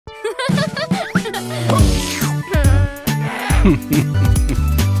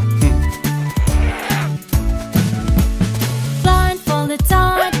Blindfolded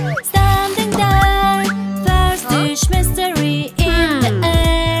tight, standing there. First dish mystery in the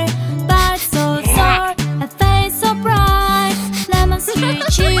air. Bite so sour, a face so bright. Lemon sweet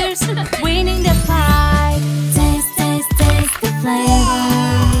cheers, winning the fight. Taste, taste, taste the flavor.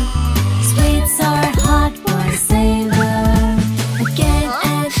 Sweet, sour, hot, warm, savor. Again,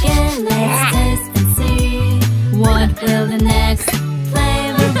 again, let's taste and see. What will the next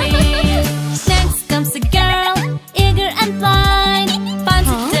flavor be? Next comes a girl, eager and blind. Finds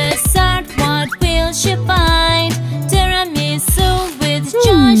a dessert, what will she find? Tiramisu with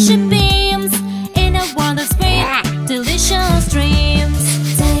joy she beams. In a world of sweet, delicious dreams.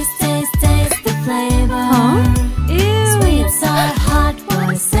 Taste, taste, taste the flavor. Sweet, sour, hot,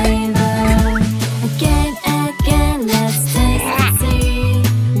 warm, savor. Again, again, let's taste and see.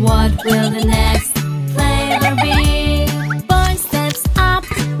 What will the next flavor be? Boy steps up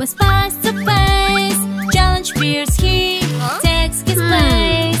with spice to face. Challenge fears, he takes his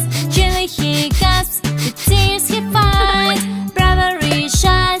place. Chilly he gasps, with tears he fights. Bravery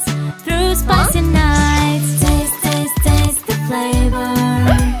shines through spicy nights. Taste, taste, taste the flavor.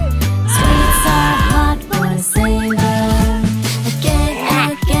 Sweet, sour, hot, warm, savor. Again,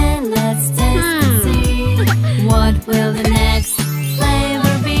 again, let's taste and see. What will the next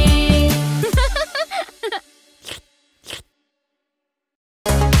flavor be?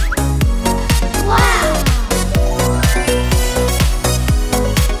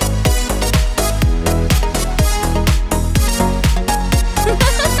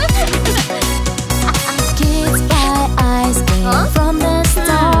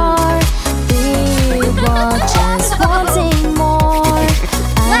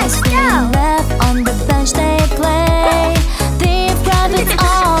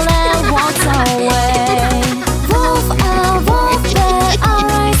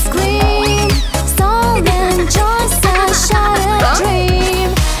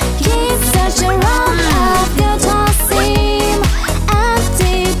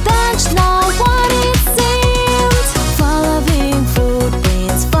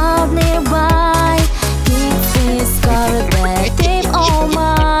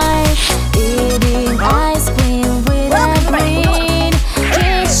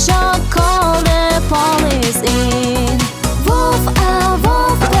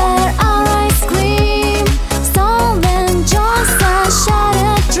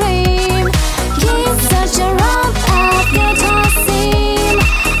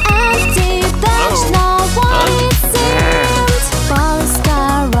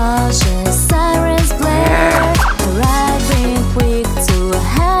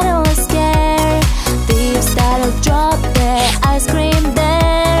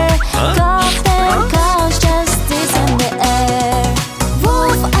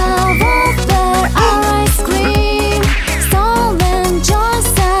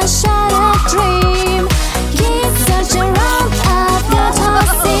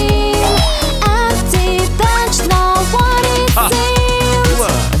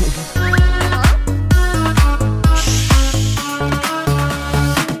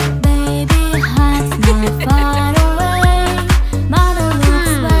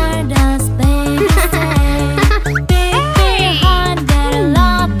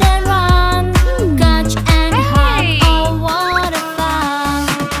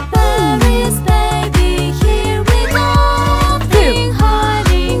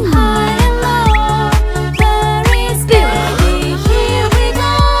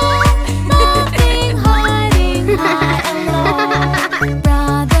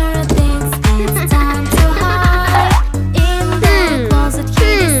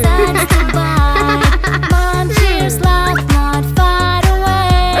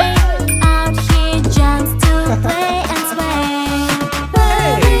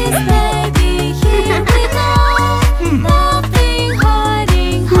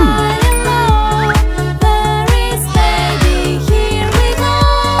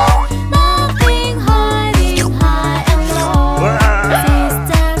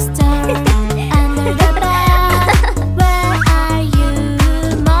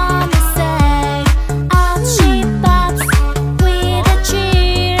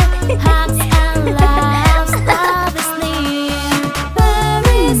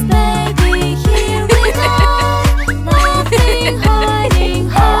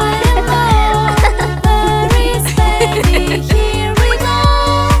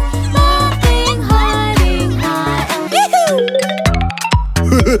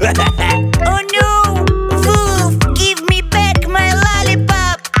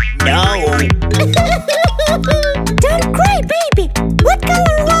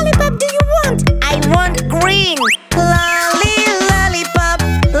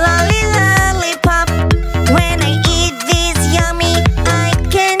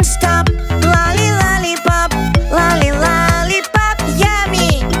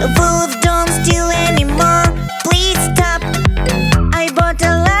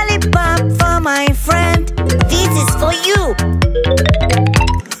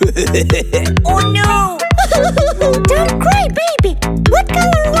 Oh no! Don't cry, baby! What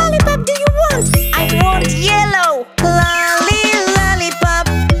color lollipop do you want? I want yellow! Lolly, lollipop,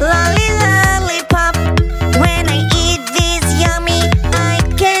 lolly, lollipop. When I eat this yummy, I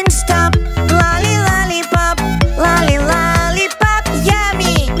can't stop. Lolly, lollipop, lolly, lollipop,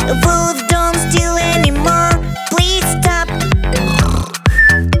 yummy! Wolf, don't steal anymore, please stop.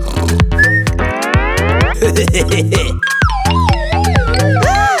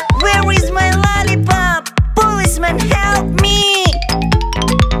 Where is my lollipop? Policeman, help me!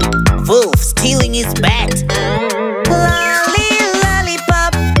 Wolf, stealing is bad. Lolly,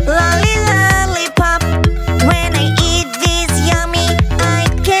 lollipop, lolly, lollipop. When I eat this yummy, I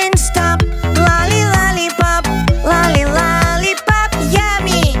can't stop. Lolly, lollipop, lolly, lollipop,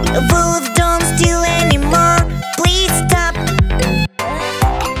 yummy! Wolf, don't steal anymore, please stop.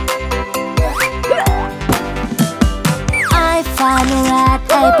 I found a red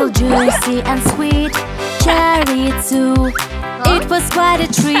apple, juicy and sweet. Cherry too, it was quite a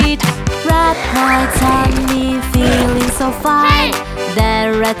treat. Red my tummy, feeling so fine.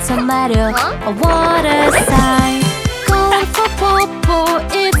 Then red tomato, a water sign. Going for popo,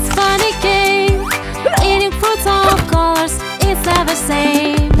 it's funny game. Eating fruits of colors, it's never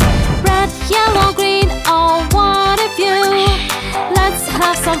same. Red, yellow, green, oh what a view. Let's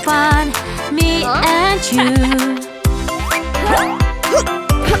have some fun, me and you.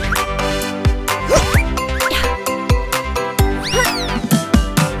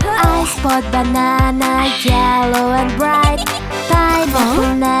 I spot banana, yellow and bright.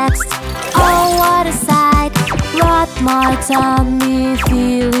 Pineapple next, oh what a sight. Rot my tummy,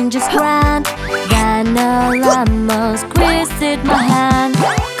 feeling just grand. Then a lemon squeezed in my hand.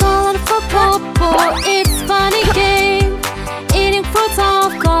 Calling for popo, it's funny game. Eating fruits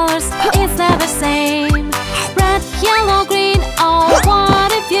of colors, it's never same. Red, yellow, green, oh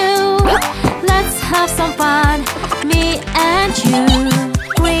what a view. Let's have some fun, me and you.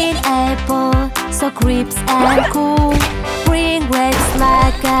 Green apple, so crisp and cool. Green grapes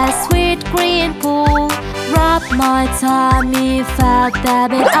like a sweet green pool. Rub my tummy, felt a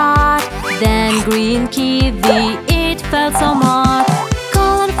bit odd. Then green kiwi, it felt so odd.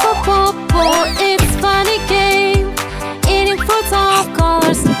 Calling for popo, it's funny game. Eating fruits of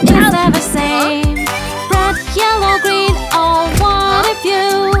colors, it's never same. Red, yellow, green, oh what a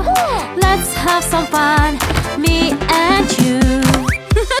view. Let's have some fun, me and